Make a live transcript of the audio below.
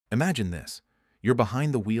Imagine this. You're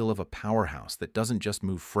behind the wheel of a powerhouse that doesn't just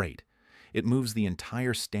move freight. It moves the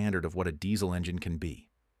entire standard of what a diesel engine can be.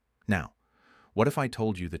 Now, what if I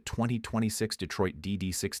told you the 2026 Detroit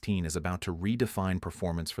DD16 is about to redefine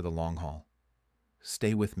performance for the long haul?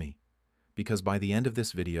 Stay with me, because by the end of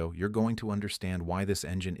this video, you're going to understand why this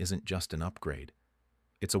engine isn't just an upgrade.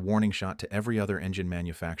 It's a warning shot to every other engine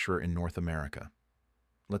manufacturer in North America.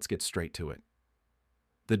 Let's get straight to it.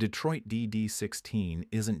 The Detroit DD16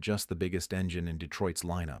 isn't just the biggest engine in Detroit's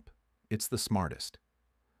lineup, it's the smartest.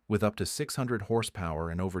 With up to 600 horsepower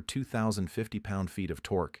and over 2,050 pound-feet of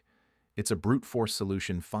torque, it's a brute force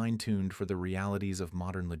solution fine-tuned for the realities of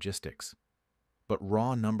modern logistics. But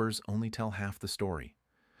raw numbers only tell half the story.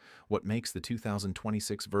 What makes the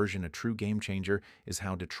 2026 version a true game-changer is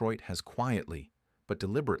how Detroit has quietly, but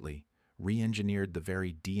deliberately, re-engineered the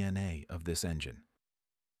very DNA of this engine.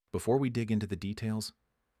 Before we dig into the details,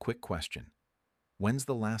 quick question. When's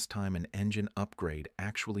the last time an engine upgrade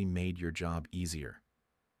actually made your job easier,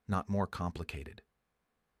 not more complicated?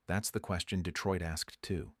 That's the question Detroit asked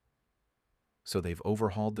too. So they've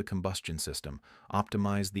overhauled the combustion system,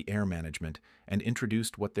 optimized the air management, and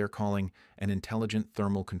introduced what they're calling an intelligent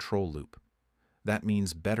thermal control loop. That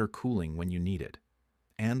means better cooling when you need it,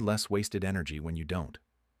 and less wasted energy when you don't.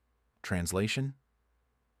 Translation?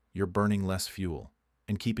 You're burning less fuel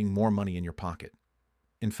and keeping more money in your pocket.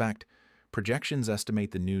 In fact, projections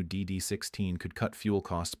estimate the new DD16 could cut fuel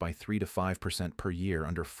costs by 3 to 5% per year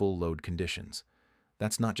under full load conditions.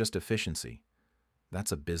 That's not just efficiency,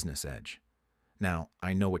 that's a business edge. Now,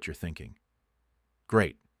 I know what you're thinking.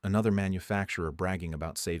 Great, another manufacturer bragging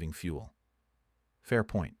about saving fuel. Fair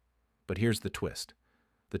point, but here's the twist.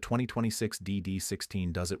 The 2026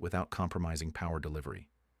 DD16 does it without compromising power delivery.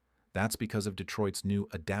 That's because of Detroit's new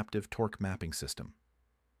adaptive torque mapping system.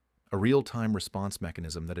 A real-time response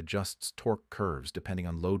mechanism that adjusts torque curves depending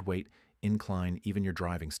on load weight, incline, even your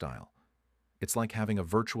driving style. It's like having a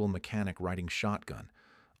virtual mechanic riding shotgun,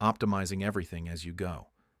 optimizing everything as you go.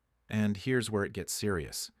 And here's where it gets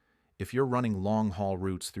serious. If you're running long-haul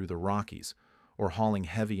routes through the Rockies or hauling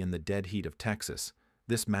heavy in the dead heat of Texas,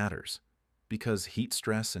 this matters. Because heat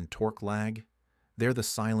stress and torque lag, they're the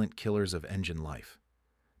silent killers of engine life.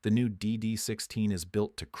 The new DD16 is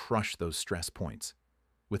built to crush those stress points.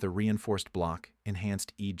 With a reinforced block,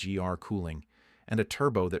 enhanced EGR cooling, and a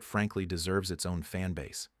turbo that frankly deserves its own fan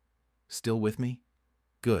base. Still with me?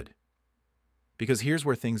 Good. Because here's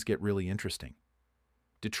where things get really interesting.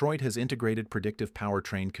 Detroit has integrated predictive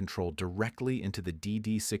powertrain control directly into the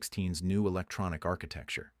DD16's new electronic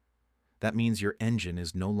architecture. That means your engine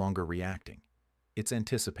is no longer reacting. It's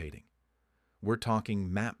anticipating. We're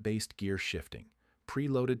talking map-based gear shifting,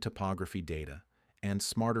 preloaded topography data, and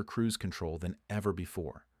smarter cruise control than ever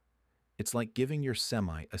before. It's like giving your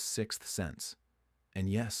semi a sixth sense. And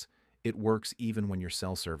yes, it works even when your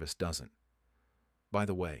cell service doesn't. By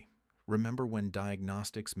the way, remember when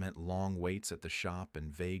diagnostics meant long waits at the shop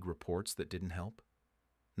and vague reports that didn't help?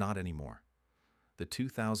 Not anymore. The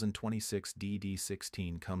 2026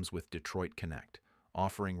 DD16 comes with Detroit Connect,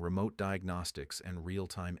 offering remote diagnostics and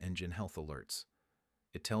real-time engine health alerts.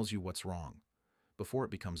 It tells you what's wrong before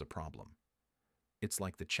it becomes a problem. It's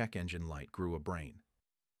like the check engine light grew a brain.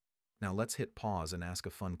 Now let's hit pause and ask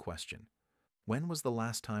a fun question. When was the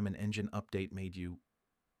last time an engine update made you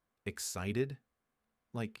excited?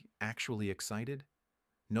 Like actually excited?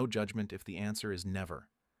 No judgment if the answer is never.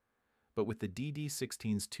 But with the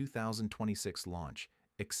DD16's 2026 launch,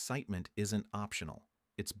 excitement isn't optional.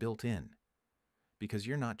 It's built in. Because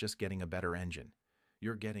you're not just getting a better engine,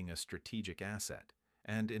 you're getting a strategic asset.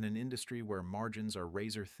 And in an industry where margins are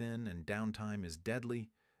razor thin and downtime is deadly,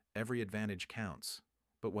 every advantage counts.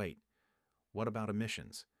 But wait, what about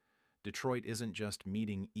emissions? Detroit isn't just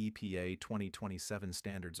meeting EPA 2027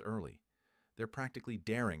 standards early. They're practically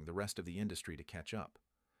daring the rest of the industry to catch up.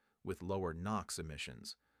 With lower NOx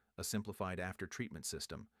emissions, a simplified after-treatment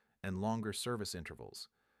system, and longer service intervals,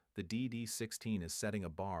 the DD16 is setting a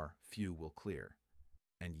bar few will clear.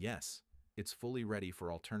 And yes, it's fully ready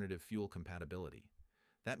for alternative fuel compatibility.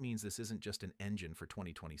 That means this isn't just an engine for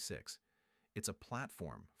 2026. It's a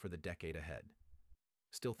platform for the decade ahead.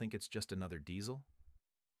 Still think it's just another diesel?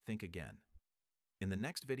 Think again. In the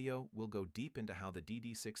next video, we'll go deep into how the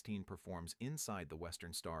DD16 performs inside the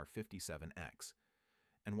Western Star 57X,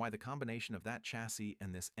 and why the combination of that chassis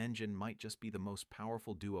and this engine might just be the most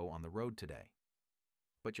powerful duo on the road today.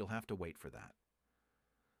 But you'll have to wait for that.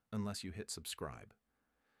 Unless you hit subscribe.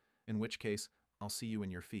 In which case, I'll see you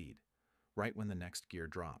in your feed, right when the next gear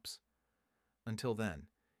drops. Until then,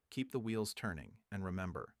 keep the wheels turning, and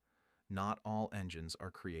remember, not all engines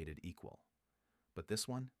are created equal. But this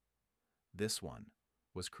one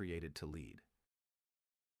was created to lead.